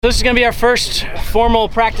This is going to be our first formal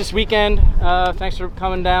practice weekend. Thanks for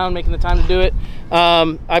coming down, making the time to do it.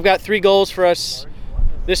 I've got 3 goals for us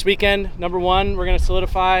this weekend. Number 1, we're going to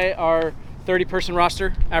solidify our 30-person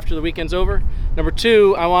roster after the weekend's over. Number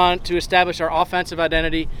 2, I want to establish our offensive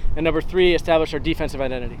identity. And number 3, establish our defensive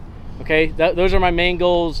identity. Okay, those are my main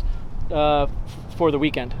goals for the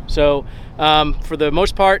weekend. So for the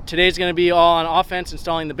most part, today's going to be all on offense,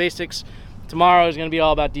 installing the basics. Tomorrow is going to be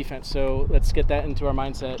all about defense, so let's get that into our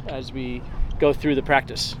mindset as we go through the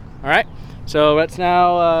practice. All right? So let's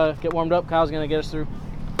now get warmed up. Kyle's going to get us through.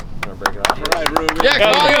 I'm going to break it off. All right, Ruben. Yeah,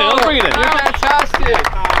 come on. Let's bring it in. You're fantastic.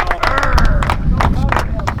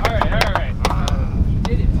 All right. You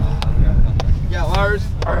did it. Yeah, Lars.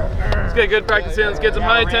 Let's get a good practice in. Let's get some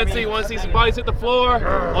high intensity. Want to see some bodies hit the floor.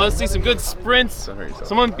 Want to see some good sprints.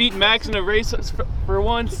 Someone beat Max in a race for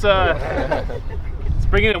once.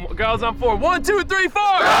 Bring it in. Girls on 4. 1, 2, 3, 4.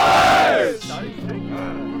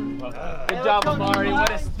 Good job, Amari.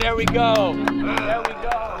 There we go. There we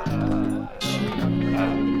go.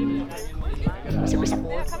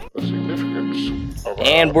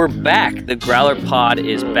 And we're back. The Growler Pod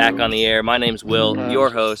is back on the air. My name's Will, your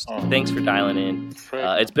host. Thanks for dialing in.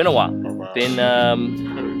 It's been a while. I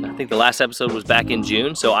think the last episode was back in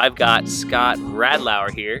June. So I've got Scott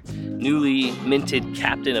Radlauer here, newly minted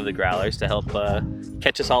captain of the Growlers, to help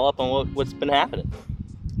catch us all up on what's been happening.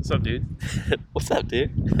 What's up, dude? What's up,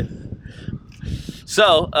 dude?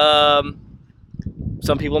 So,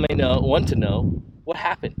 some people may want to know what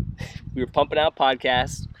happened. We were pumping out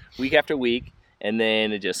podcasts week after week, and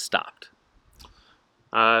then it just stopped.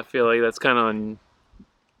 I feel like that's kind of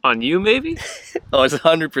on you, maybe? Oh, it's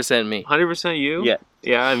 100% me. 100% you? Yeah.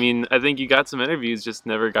 Yeah, I mean, I think you got some interviews, just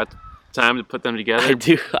never got time to put them together.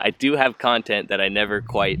 I do have content that I never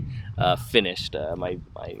quite finished. My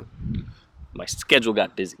schedule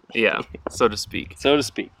got busy. Yeah, so to speak.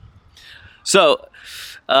 So,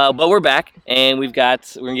 but we're back, and we're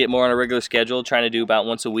gonna get more on a regular schedule, trying to do about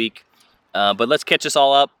once a week. But let's catch us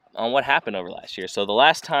all up on what happened over last year. So the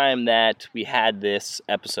last time that we had this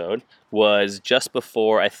episode was just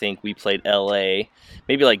before, I think, we played LA,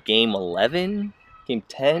 maybe like game 11, game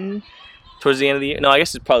 10, towards the end of the year. No, I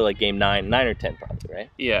guess it's probably like game 9 or 10 probably, right?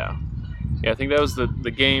 Yeah, I think that was the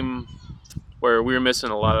game where we were missing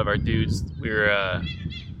a lot of our dudes. We had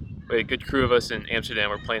a good crew of us in Amsterdam.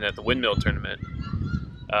 We're playing at the Windmill tournament.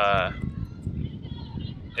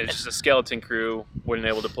 It's just a skeleton crew, wasn't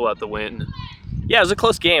able to pull out the win. Yeah, it was a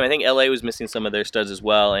close game. I think LA was missing some of their studs as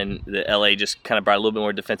well, and the LA just kind of brought a little bit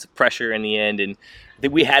more defensive pressure in the end. And I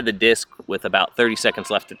think we had the disc with about 30 seconds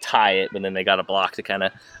left to tie it, but then they got a block to kind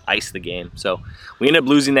of ice the game. So we ended up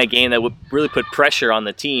losing that game. That would really put pressure on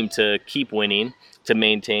the team to keep winning, to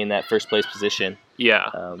maintain that first place position. Yeah,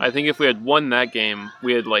 I think if we had won that game,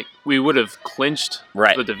 we would have clinched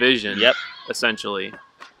the division. Yep. Essentially,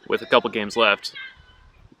 with a couple games left.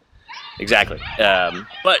 Exactly.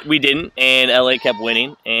 But we didn't, and LA kept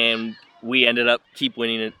winning, and we ended up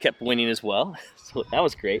kept winning as well. So that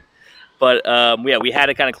was great. But we had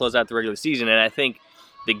to kind of close out the regular season, and I think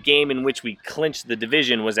the game in which we clinched the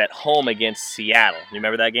division was at home against Seattle. You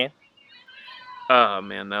remember that game? Oh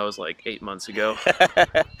man, that was like 8 months ago.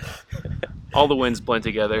 All the wins blend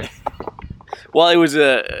together. Well, it was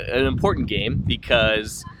an important game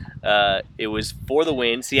because it was for the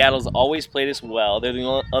win. Seattle's always played us well. They're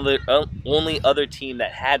the only other team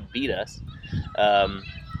that had beat us.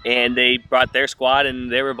 And they brought their squad,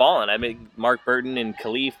 and they were balling. I mean, Mark Burton and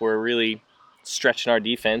Khalif were really stretching our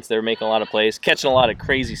defense. They were making a lot of plays, catching a lot of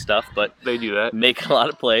crazy stuff, but they do that. Making a lot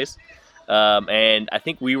of plays. And I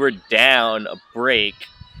think we were down a break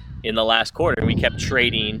in the last quarter, and we kept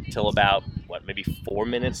trading till about, maybe 4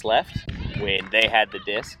 minutes left when they had the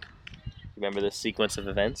disc. Remember this sequence of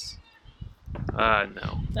events?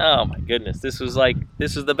 No. Oh my goodness. This was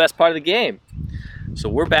the best part of the game. So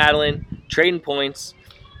we're battling, trading points.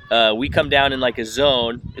 We come down in like a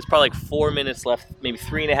zone. It's probably like 4 minutes left, maybe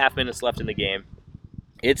 3.5 minutes left in the game.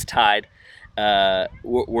 It's tied.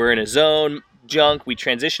 We're in a zone. Junk. We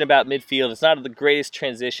transition about midfield. It's not the greatest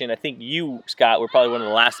transition. I think you, Scott, were probably one of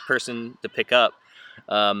the last person to pick up.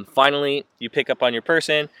 Finally, you pick up on your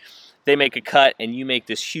person. They make a cut, and you make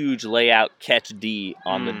this huge layout catch D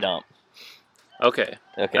on the dump. Okay.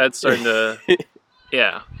 That's starting to,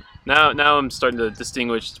 yeah. Now I'm starting to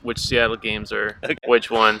distinguish which Seattle games are which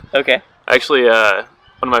one. Okay. Actually, one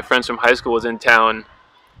of my friends from high school was in town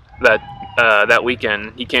that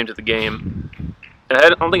weekend. He came to the game, and I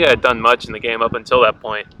don't think I had done much in the game up until that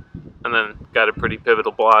point, and then got a pretty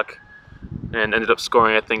pivotal block, and ended up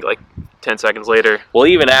scoring, I think, like 10 seconds later. Well,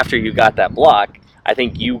 even after you got that block, I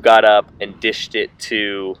think you got up and dished it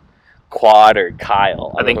to Quad or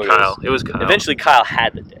Kyle. I think don't know who Kyle. It was Kyle. Eventually, Kyle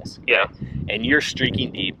had the disc. Yeah. And you're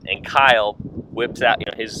streaking deep, and Kyle whips out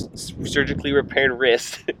his surgically repaired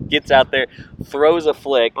wrist, gets out there, throws a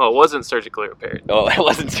flick. Oh, it wasn't surgically repaired. Oh, it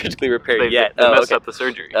wasn't surgically repaired yet. They messed okay. up the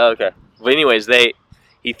surgery. Oh, okay. But anyways,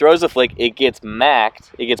 he throws a flick. It gets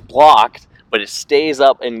macked. It gets blocked, but it stays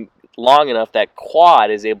up and long enough that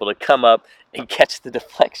Quad is able to come up and catch the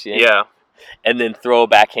deflection. Yeah. And then throw a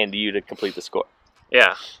backhand to you to complete the score.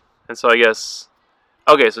 Yeah. And so I guess,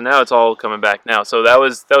 okay, so now it's all coming back now. So that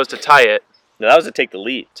was to tie it. No, that was to take the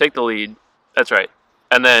lead. Take the lead. That's right.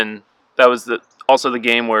 And then that was also the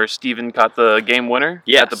game where Steven caught the game winner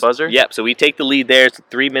at the buzzer. Yep. So we take the lead there. It's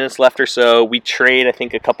 3 minutes left or so. We trade, I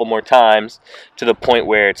think, a couple more times to the point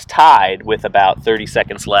where it's tied with about 30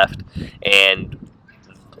 seconds left. And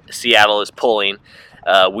Seattle is pulling.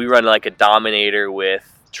 We run like a dominator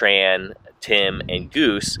with Tran, Tim, and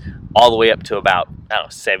Goose all the way up to about,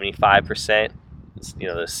 75%,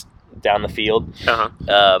 this down the field.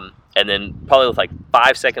 Uh-huh. And then probably with like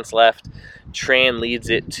 5 seconds left, Tran leads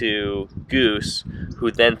it to Goose,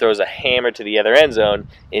 who then throws a hammer to the other end zone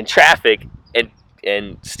in traffic,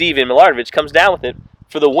 and Steven Milardovich comes down with it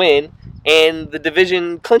for the win and the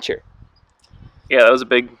division clincher. Yeah, that was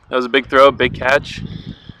a big throw, big catch.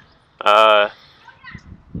 Yeah,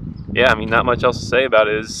 I mean, not much else to say about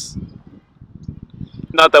it. Is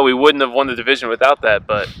not that we wouldn't have won the division without that,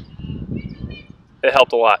 but it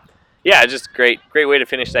helped a lot. Yeah, just great way to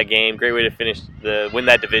finish that game. Great way to win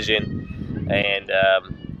that division, and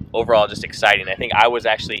overall just exciting. I think I was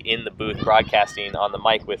actually in the booth broadcasting on the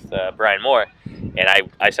mic with Brian Moore, and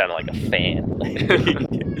I sounded like a fan.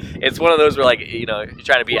 It's one of those where you're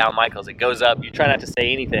trying to be Al Michaels. It goes up, you try not to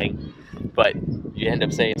say anything, but you end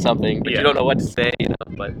up saying something, but you don't know what to say.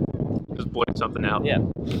 But just blurt something out. Yeah.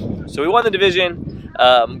 So we won the division.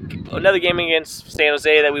 Another game against San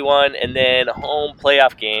Jose that we won, and then a home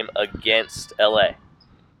playoff game against LA.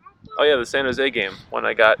 Oh yeah, the San Jose game when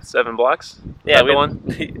I got 7 blocks. Yeah, we won.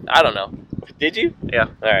 I don't know. Did you? Yeah.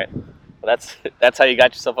 All right. Well, that's how you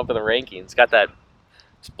got yourself up in the rankings. Got that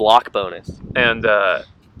block bonus. And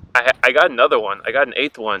I got another one. I got an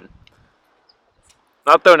 8th one.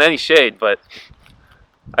 Not throwing any shade, but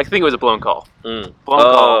I think it was a blown call. Blown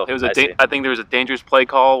call. It was I think there was a dangerous play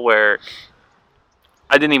call where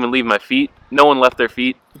I didn't even leave my feet. No one left their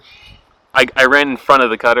feet. I ran in front of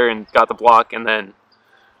the cutter and got the block, and then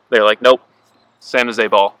they're like, nope, San Jose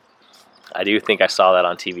ball. I do think I saw that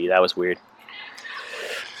on TV. That was weird.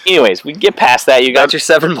 Anyways, we get past that. You got your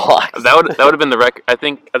 7 blocks. That would have been the record. I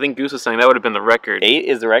think Goose was saying that would have been the record. 8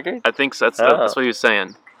 is the record? I think so. That's what he was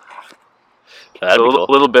saying. That'd be cool.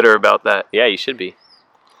 A little bitter about that. Yeah, you should be.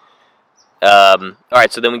 All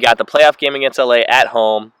right, so then we got the playoff game against LA at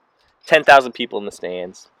home. 10,000 people in the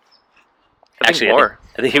stands. Actually, more.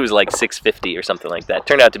 I think it was like 650 or something like that.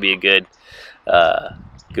 Turned out to be a good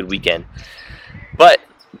weekend. But,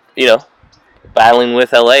 battling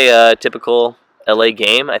with LA, typical LA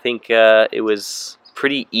game. I think it was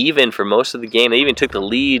pretty even for most of the game. They even took the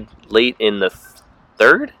lead late in the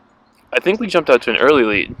third. I think we jumped out to an early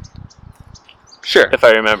lead. Sure. If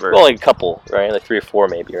I remember. Well, like a couple, right? Like 3 or 4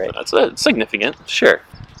 maybe, right? That's significant. Sure.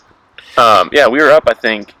 Yeah, we were up, I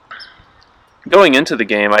think. Going into the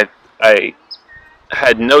game, I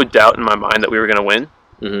had no doubt in my mind that we were going to win.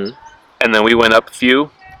 Mm-hmm. And then we went up a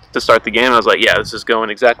few to start the game. I was like, yeah, this is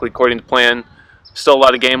going exactly according to plan. Still a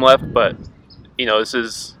lot of game left, but, this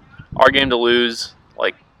is our game to lose.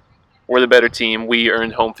 Like, we're the better team. We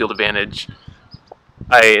earned home field advantage.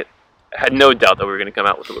 I had no doubt that we were going to come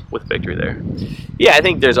out with victory there. Yeah, I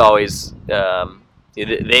think there's always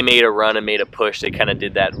they made a run and made a push. They kind of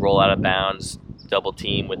did that roll out of bounds double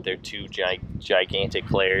team with their 2 gigantic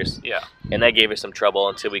players. Yeah, and that gave us some trouble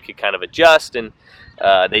until we could kind of adjust. And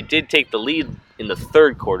they did take the lead in the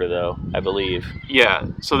third quarter, though, I believe. Yeah,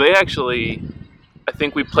 so they actually, I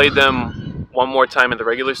think we played them one more time in the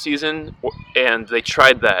regular season, and they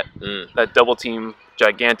tried that double team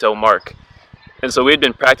giganto mark. And so we had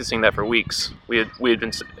been practicing that for weeks. We had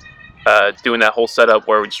been doing that whole setup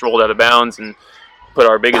where we just rolled out of bounds and put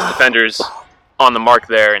our biggest defenders on the mark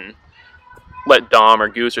there and let Dom or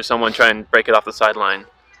Goose or someone try and break it off the sideline. And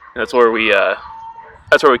that's where we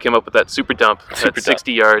came up with that super dump, that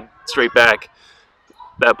 60-yard straight back,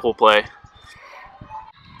 that pull play.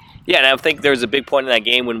 Yeah, and I think there was a big point in that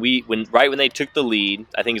game when they took the lead.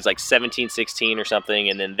 I think it's like 17-16 or something,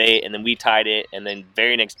 and then we tied it. And then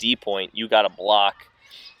very next D point, you got a block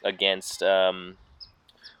against what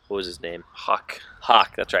was his name? Hawk.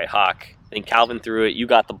 That's right, Hawk. Then Calvin threw it. You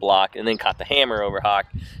got the block, and then caught the hammer over Hawk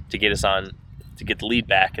to get us on to get the lead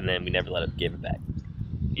back, and then we never give it back.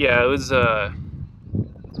 Yeah, it was.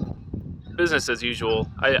 business as usual.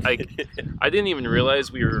 I didn't even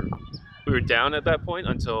realize we were down at that point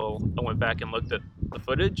until I went back and looked at the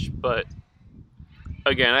footage. But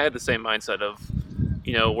again, I had the same mindset of,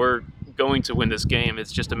 we're going to win this game.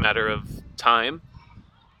 It's just a matter of time.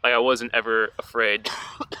 Like, I wasn't ever afraid,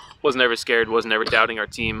 wasn't ever scared, wasn't ever doubting our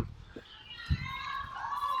team.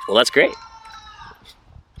 Well, that's great.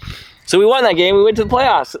 So we won that game. We went to the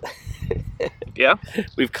playoffs. Yeah.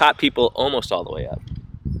 We've caught people almost all the way up.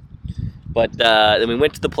 But then we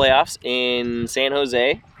went to the playoffs in San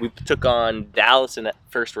Jose. We took on Dallas in that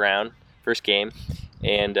first game.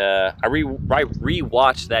 And I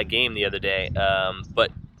re-watched that game the other day.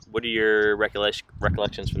 But what are your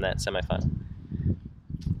recollections from that semifinal?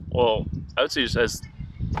 Well, I would say just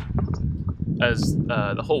as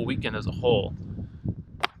the whole weekend as a whole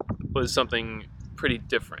was something pretty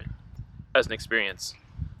different as an experience.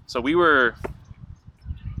 So we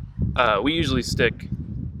usually stick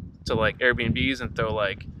to like Airbnbs and throw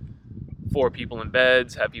like 4 people in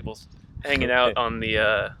beds, have people hanging out on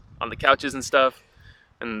the couches and stuff.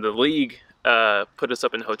 And the league put us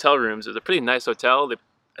up in hotel rooms. It was a pretty nice hotel.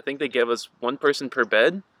 I think they gave us 1 person per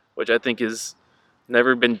bed, which I think is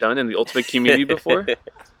never been done in the ultimate community before.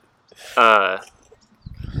 And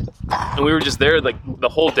we were just there like the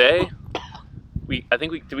whole day.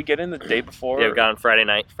 Did we get in the day before? Yeah, we got on Friday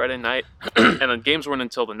night. And the games weren't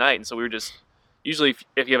until the night, and so we were just usually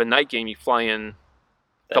if you have a night game, you fly in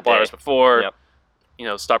a couple hours before,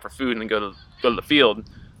 stop for food and then go to the field.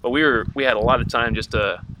 But we had a lot of time just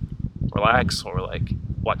to relax or like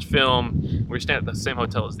watch film. We were staying at the same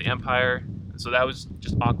hotel as the Empire, and so that was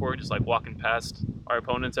just awkward, just like walking past our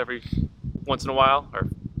opponents every once in a while, our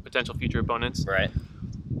potential future opponents. Right.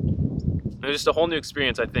 It was just a whole new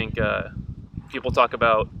experience. I think people talk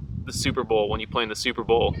about the Super Bowl. When you play in the Super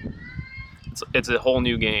Bowl, it's a whole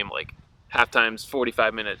new game. Like halftime's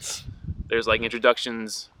 45 minutes. There's like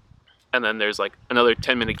introductions, and then there's like another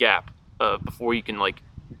 10-minute gap before you can like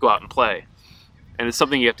go out and play. And it's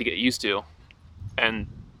something you have to get used to. And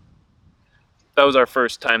that was our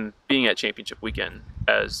first time being at championship weekend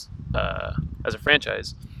as a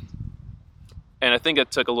franchise. And I think it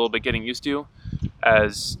took a little bit getting used to,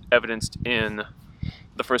 as evidenced in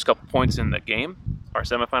the first couple points in the game, our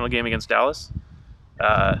semifinal game against Dallas.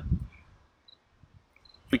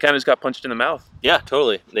 We kind of just got punched in the mouth. Yeah,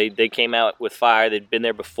 totally. They came out with fire. They'd been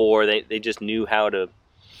there before. They just knew how to.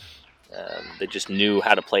 They just knew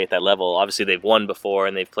how to play at that level. Obviously, they've won before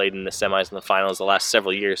and they've played in the semis and the finals the last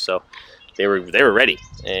several years, so they were ready.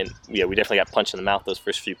 And yeah, we definitely got punched in the mouth those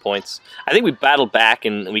first few points. I think we battled back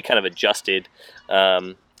and we kind of adjusted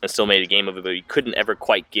and still made a game of it, but we couldn't ever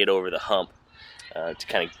quite get over the hump to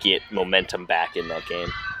kind of get momentum back in that game.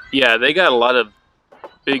 Yeah, they got a lot of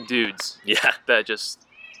big dudes. Yeah, that just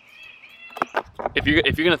if you're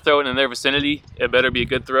gonna throw it in their vicinity, it better be a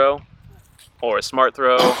good throw. Or a smart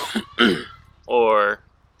throw, or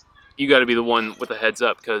you got to be the one with the heads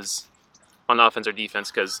up, because on offense or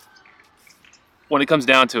defense, because when it comes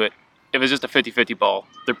down to it, if it's just a 50-50 ball,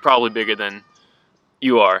 they're probably bigger than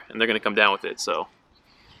you are, and they're going to come down with it. So,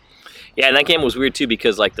 yeah, and that game was weird too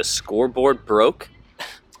because like the scoreboard broke.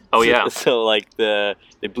 Oh yeah. So like they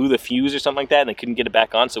blew the fuse or something like that, and they couldn't get it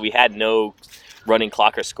back on. So we had no running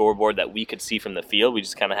clock or scoreboard that we could see from the field. We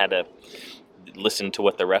just kind of had to listen to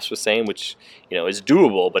what the refs was saying, which is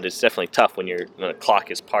doable, but it's definitely tough when the clock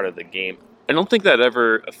is part of the game. I don't think that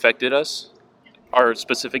ever affected us, our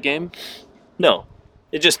specific game. No,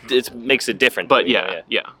 it makes it different. But yeah,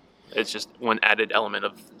 it's just one added element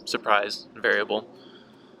of surprise variable.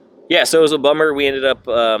 Yeah, so it was a bummer. We ended up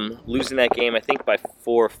losing that game, I think, by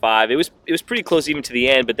 4 or 5. It was pretty close even to the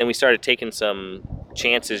end, but then we started taking some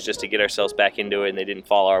chances just to get ourselves back into it, and they didn't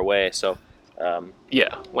fall our way. So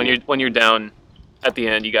yeah, when you're down at the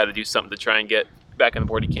end, you got to do something to try and get back on the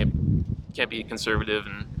board. You can't be conservative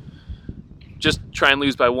and just try and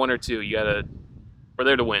lose by 1 or 2. We're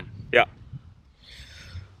there to win. Yeah.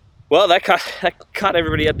 Well, that caught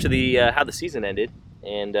everybody up to the how the season ended,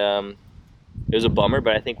 and it was a bummer.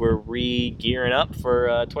 But I think we're re-gearing up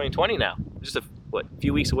for 2020 now. Just a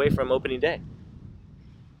few weeks away from opening day.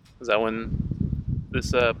 Is that when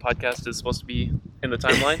this podcast is supposed to be in the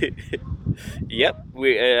timeline? Yep,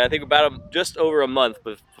 I think about just over a month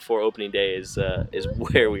before opening day is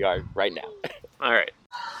where we are right now. All right.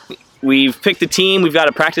 We've picked a team. We've got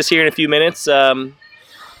to practice here in a few minutes. I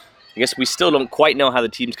guess we still don't quite know how the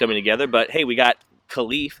team's coming together, but hey, we got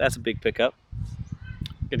Khalif. That's a big pickup.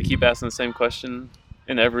 Gonna keep asking the same question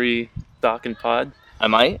in every doc and pod? I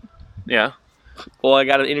might. Yeah. Well, I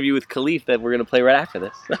got an interview with Khalif that we're gonna play right after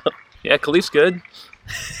this. Yeah, Khalif's good.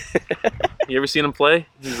 You ever seen him play?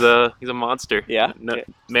 He's a monster. Yeah? No, Okay.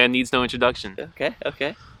 Man needs no introduction.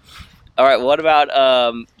 Okay. All right, what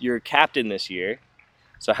about your captain this year?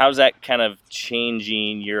 So how's that kind of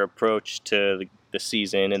changing your approach to the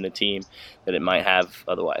season and the team that it might have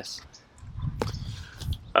otherwise?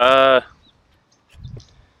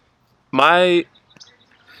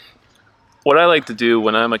 What I like to do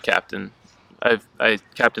when I'm a captain, I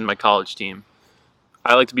captain my college team.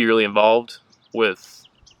 I like to be really involved with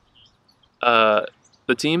the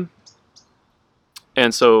team,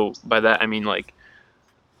 and so by that I mean like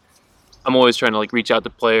I'm always trying to like reach out to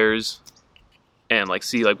players and like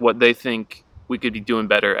see like what they think we could be doing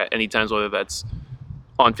better at any times, whether that's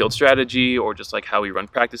on-field strategy or just like how we run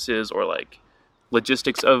practices or like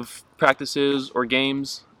logistics of practices or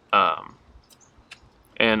games.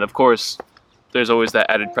 And of course, there's always that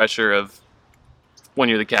added pressure of when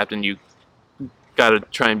you're the captain, you got to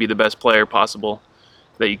try and be the best player possible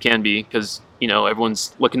that you can be, because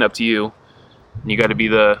everyone's looking up to you, and you got to be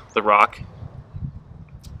the rock.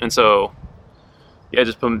 And so, yeah,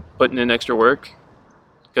 just putting in extra work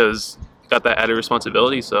because got that added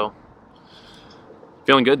responsibility. So,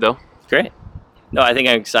 feeling good though. Great. No, I think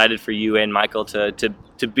I'm excited for you and Michael to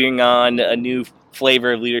bring on a new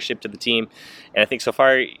flavor of leadership to the team. And I think so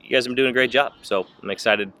far you guys have been doing a great job. So I'm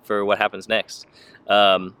excited for what happens next.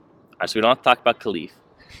 All right, so we don't have to talk about Khalif,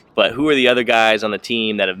 but who are the other guys on the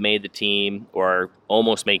team that have made the team or are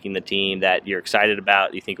almost making the team that you're excited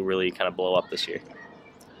about, you think will really kind of blow up this year?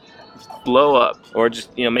 Blow up. Or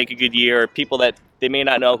just, make a good year, or people that they may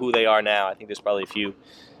not know who they are now. I think there's probably a few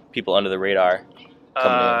people under the radar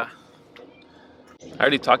coming in. I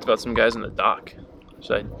already talked about some guys in the dock.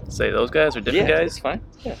 Should I say those guys or different Yeah, guys? that's fine.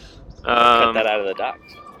 Yeah. Cut that out of the doc.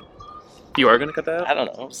 You are going to cut that out? I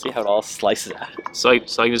don't know. See how it all slices out. So I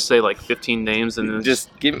can just say like 15 names and then Just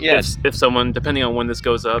give me, if someone, depending on when this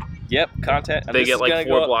goes up, Yep, content. they get like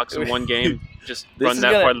 4 blocks in one game, just run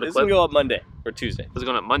that part of the This is clip. going to go up Monday or Tuesday. This is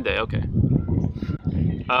going up Monday, okay.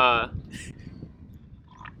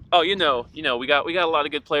 We got a lot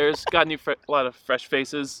of good players. Got a lot of fresh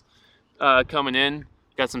faces coming in.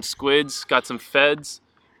 Got some squids. Got some feds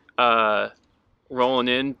rolling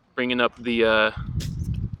in, bringing up the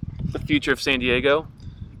future of San Diego.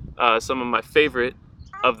 Some of my favorite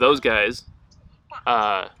of those guys.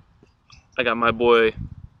 I got my boy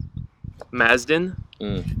Mazden,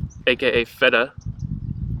 aka Feta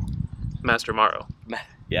Master Maro.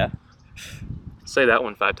 Yeah. Say that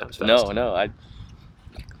one 5 times fast. No.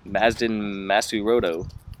 Mazden Masuroto.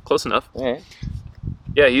 Close enough. All right.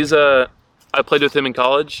 Yeah, I played with him in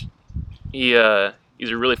college. He's a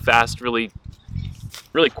really fast, really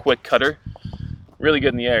quick cutter. Really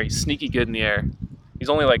good in the air. He's sneaky good in the air. He's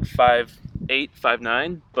only like 5'8",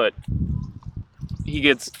 5'9", but he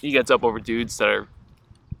gets up over dudes that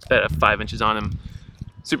have 5 inches on him.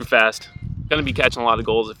 Super fast. Gonna be catching a lot of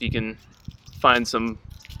goals if he can find some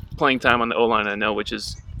playing time on the O-line, I know, which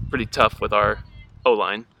is pretty tough with our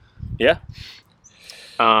O-line. Yeah.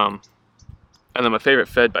 And then my favorite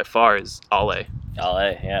Fed by far is Ale.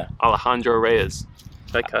 LA, yeah. Alejandro Reyes.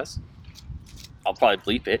 Did I cuss? I'll probably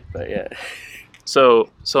bleep it, but yeah. So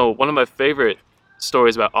one of my favorite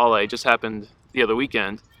stories about Ale just happened the other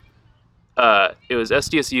weekend. It was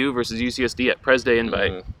SDSU versus UCSD at Pres Day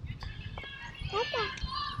Invite.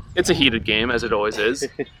 It's a heated game, as it always is.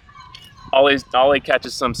 Ale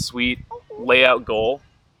catches some sweet layout goal,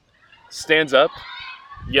 stands up,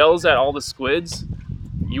 yells at all the squids,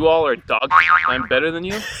 "You all are dog shit. I'm better than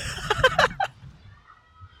you."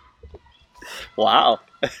 Wow.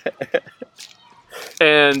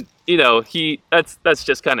 And that's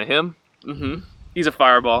just kind of him. Mm-hmm. He's a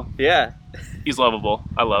fireball. Yeah. He's lovable.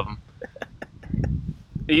 I love him.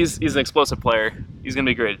 He's an explosive player. He's gonna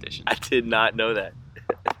be a great addition. I did not know that.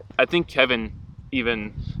 I think Kevin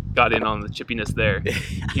even got in on the chippiness there.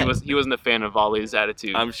 He wasn't a fan of Ollie's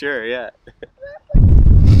attitude. I'm sure, yeah.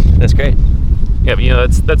 That's great. Yeah,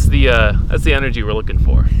 but that's the energy we're looking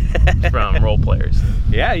for from role players.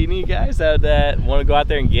 Yeah, you need guys that want to go out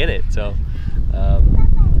there and get it. So,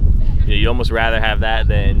 you'd almost rather have that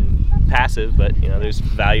than passive, but there's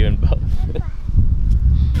value in both.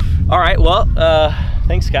 All right, well,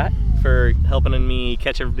 thanks, Scott, for helping me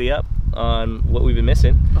catch everybody up on what we've been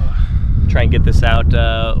missing. Try and get this out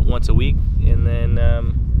once a week, and then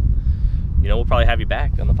we'll probably have you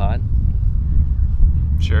back on the pod.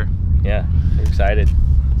 Sure. Yeah, we're excited.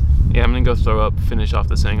 Yeah, I'm gonna go throw up, finish off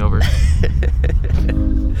this hangover.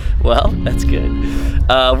 Well, that's good.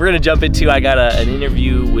 We're gonna jump into, I got an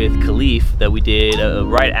interview with Khalif that we did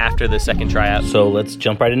right after the second tryout. So let's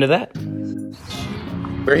jump right into that.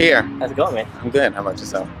 We're here. How's it going, man? I'm good. How about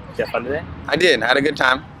yourself? Did you have fun today? I did. I had a good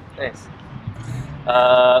time. Nice.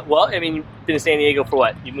 Well, I mean, you've been in San Diego for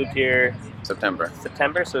what? You moved here September,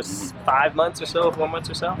 so it's 5 months or so, 4 months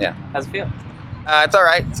or so? Yeah. How's it feel? It's all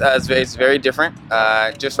right. It's very different.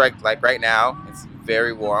 Just like right now, it's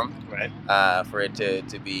very warm. Right. For it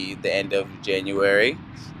to be the end of January.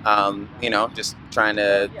 Just trying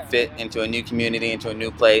to fit into a new community, into a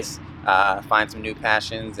new place, find some new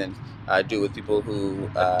passions, and do it with people who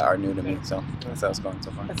are new to me. So that's how it's going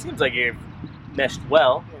so far. It seems like you're meshed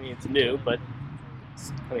well. I mean, it's new, but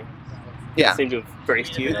Yeah. seem to have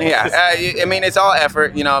embraced you. Yeah. I mean, it's all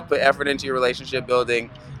effort. Put effort into your relationship building.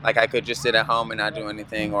 Like, I could just sit at home and not do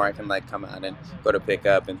anything, or I can come out and go to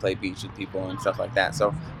pickup and play beach with people and stuff like that.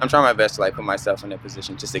 So I'm trying my best to put myself in a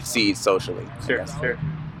position to succeed socially. Sure.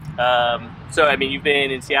 So I mean, you've been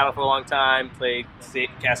in Seattle for a long time. Played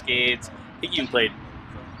Cascades. I think you played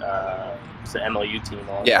the MLU team.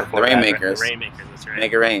 Yeah, the Rainmakers. The Rainmakers. That's right.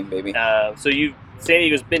 Make it rain, baby. So San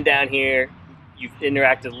Diego's been down here. You've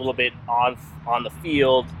interacted a little bit on the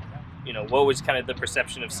field. What was kind of the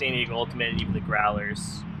perception of San Diego Ultimate and even the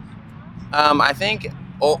Growlers? I think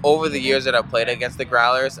over the years that I've played against the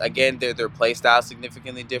Growlers, again, their play style is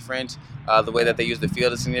significantly different. The way that they use the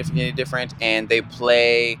field is significantly different, and they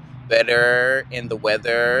play better in the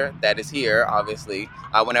weather that is here, obviously.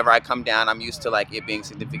 Whenever I come down, I'm used to it being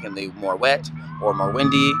significantly more wet or more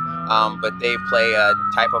windy, but they play a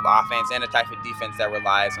type of offense and a type of defense that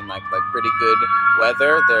relies on pretty good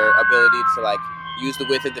weather. Their ability to use the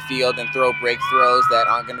width of the field and throw break throws that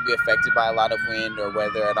aren't going to be affected by a lot of wind or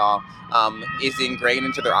weather at all is ingrained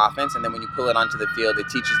into their offense. And then when you pull it onto the field, it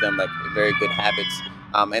teaches them very good habits.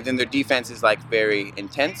 And then their defense is very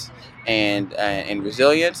intense and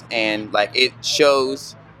resilient, and it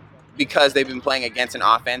shows because they've been playing against an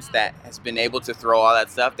offense that has been able to throw all that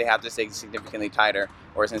stuff. They have to stay significantly tighter.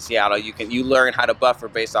 Whereas in Seattle, you learn how to buffer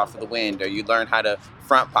based off of the wind, or you learn how to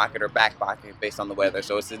front pocket or back pocket based on the weather.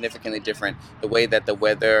 So it's significantly different. The way that the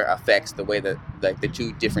weather affects the way that the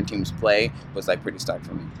two different teams play was pretty stark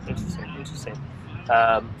for me. Interesting.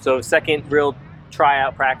 So second real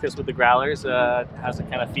tryout practice with the Growlers. How's it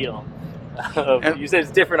kind of feel? You said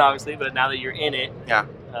it's different, obviously, but now that you're in it, yeah,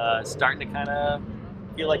 starting to kind of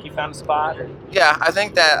feel like you found a spot? Yeah, I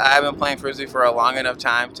think that I've been playing Frisbee for a long enough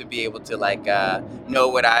time to be able to know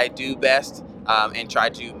what I do best and try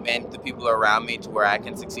to ment the people around me to where I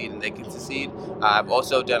can succeed and they can succeed. I've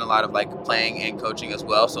also done a lot of playing and coaching as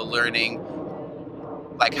well, so learning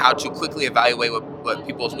how to quickly evaluate what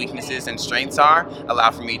people's weaknesses and strengths are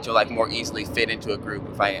allow for me to more easily fit into a group.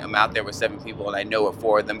 If I am out there with 7 people and I know what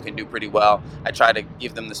 4 of them can do pretty well, I try to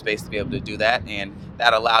give them the space to be able to do that, and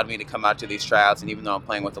that allowed me to come out to these tryouts, and even though I'm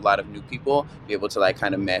playing with a lot of new people, be able to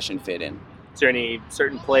kind of mesh and fit in. Is there any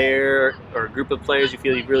certain player or group of players you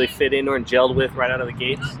feel you've really fit in or gelled with right out of the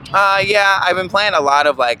gates? Yeah, I've been playing a lot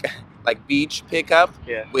of beach pickup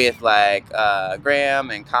with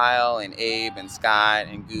Graham and Kyle and Abe and Scott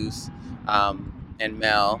and Goose and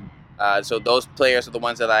Mel. So those players are the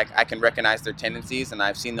ones that I can recognize their tendencies, and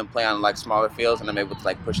I've seen them play on smaller fields, and I'm able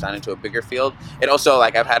to push down into a bigger field. It also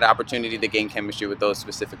I've had the opportunity to gain chemistry with those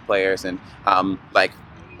specific players, and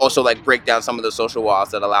also break down some of the social walls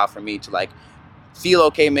that allow for me to feel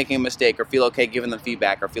okay making a mistake, or feel okay giving them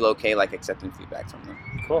feedback, or feel okay accepting feedback from them.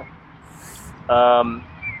 Cool.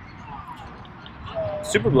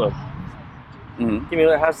 Super Bloom. Mm-hmm. Give me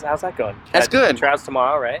how's that going? That's good. Tryouts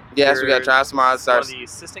tomorrow, right? Yes, we got tryouts tomorrow. One of the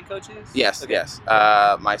assistant coaches? Yes, okay. Yes.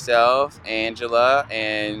 Myself, Angela,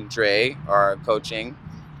 and Dre are coaching.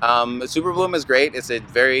 Super Bloom is great. It's a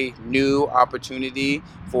very new opportunity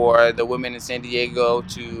for the women in San Diego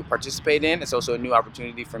to participate in. It's also a new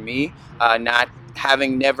opportunity for me, not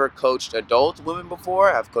having never coached adult women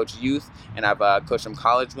before. I've coached youth, and I've coached some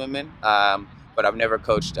college women. But I've never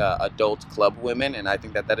coached adult club women, and I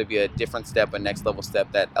think that that'd be a different step, a next level step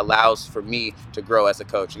that allows for me to grow as a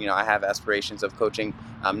coach. I have aspirations of coaching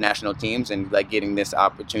national teams, and getting this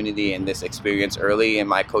opportunity and this experience early in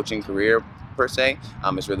my coaching career per se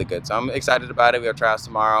is really good. So I'm excited about it. We have tryouts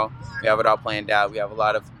tomorrow. We have it all planned out. We have a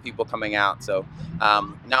lot of people coming out. So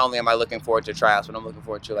not only am I looking forward to tryouts, but I'm looking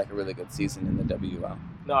forward to a really good season in the WL.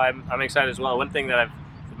 No, I'm excited as well. One thing that I've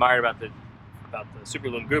admired about the Super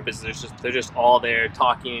Bloom group is they're just all there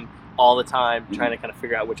talking all the time, trying to kind of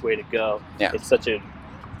figure out which way to go. Yeah. It's such a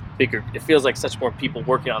bigger. It feels like such more people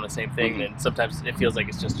working on the same thing, and sometimes it feels like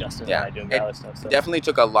it's just Justin and I doing Growler stuff. So. Definitely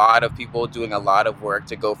took a lot of people doing a lot of work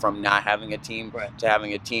to go from not having a team to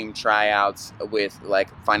having a team tryouts with like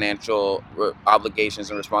financial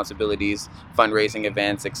obligations and responsibilities, fundraising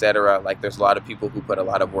events, etc. Like there's a lot of people who put a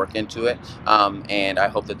lot of work into it, and I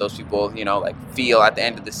hope that those people, you know, like feel at the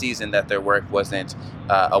end of the season that their work wasn't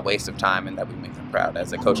a waste of time, and that we make them proud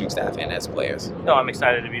as a coaching staff and as players. No, I'm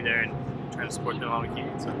excited to be there and trying to support them all we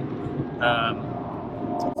can. So,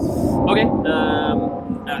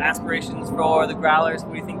 aspirations for the Growlers.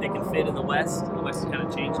 Where do you think they can fit in the West? The West has kind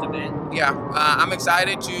of changed a bit. Yeah, I'm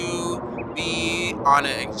excited to be on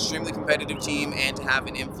an extremely competitive team and to have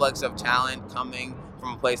an influx of talent coming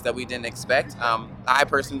from a place that we didn't expect. I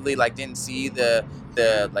personally didn't see the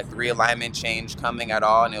realignment change coming at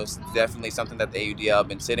all, and it was definitely something that the AUDL have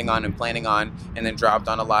been sitting on and planning on, and then dropped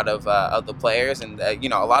on a lot of the players. And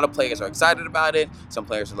a lot of players are excited about it. Some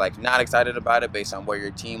players are not excited about it based on where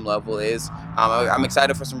your team level is. I'm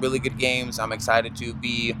excited for some really good games. I'm excited to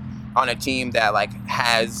be on a team that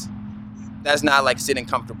that's not sitting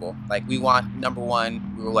comfortable. We want number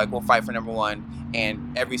one. We'll fight for number one.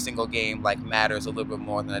 And every single game matters a little bit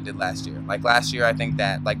more than I did last year. Last year, I think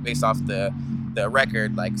that based off the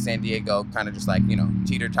record, San Diego kind of just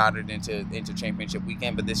teeter-tottered into championship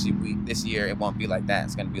weekend. But this year it won't be like that.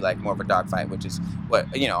 It's going to be more of a dogfight, which is what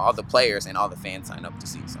all the players and all the fans sign up to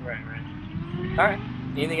see. So. Right. All right.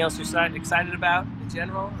 Anything else you're excited about in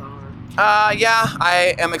general? Yeah,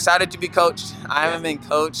 I am excited to be coached. I haven't been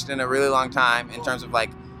coached in a really long time in terms of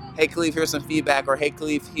hey Khalif, here's some feedback, or hey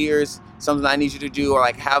Khalif, here's something I need you to do, or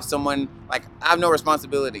have someone I have no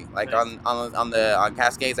responsibility. On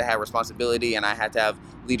Cascades, I had responsibility, and I had to have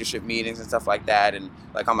leadership meetings and stuff like that, and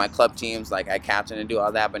on my club teams, I captain and do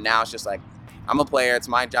all that. But now it's just I'm a player. It's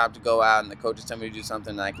my job to go out, and the coaches tell me to do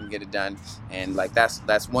something, and I can get it done. And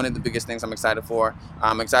that's one of the biggest things I'm excited for.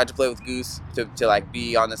 I'm excited to play with Goose, to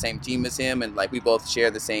be on the same team as him, and we both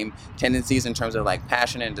share the same tendencies in terms of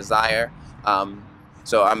passion and desire.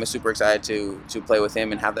 So I'm super excited to play with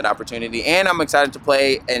him and have that opportunity. And I'm excited to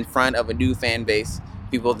play in front of a new fan base,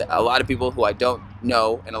 a lot of people who I don't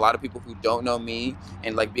know, and a lot of people who don't know me,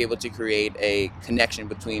 and be able to create a connection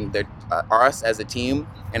between us as a team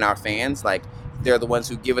and our fans. They're the ones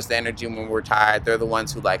who give us the energy when we're tired. They're the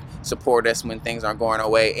ones who support us when things aren't going our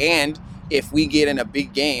way. And if we get in a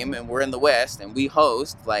big game and we're in the West and we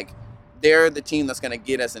host, they're the team that's going to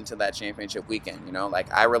get us into that championship weekend.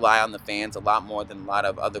 I rely on the fans a lot more than a lot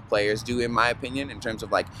of other players do, in my opinion, in terms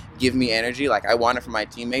of give me energy. I want it from my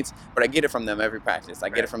teammates, but I get it from them every practice. I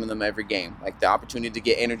get it from them every game. The opportunity to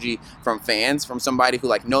get energy from fans, from somebody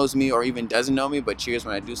who knows me or even doesn't know me but cheers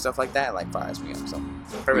when I do stuff like that, fires me up. So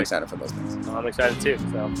I'm excited for those things. Well, I'm excited too.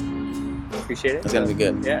 So appreciate it. It's gonna be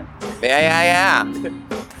good. Yeah. Yeah.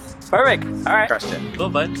 Perfect. All right. Crushed it.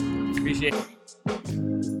 Cool, bud. Appreciate it.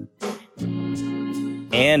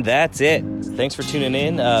 And that's it. Thanks for tuning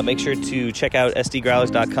in. Make sure to check out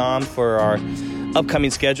sdgrowlers.com for our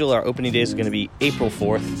upcoming schedule. Our opening days are going to be April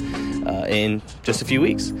 4th in just a few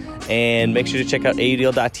weeks. And make sure to check out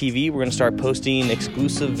AUDL.tv. We're going to start posting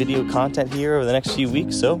exclusive video content here over the next few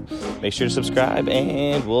weeks. So make sure to subscribe,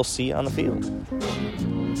 and we'll see you on the field.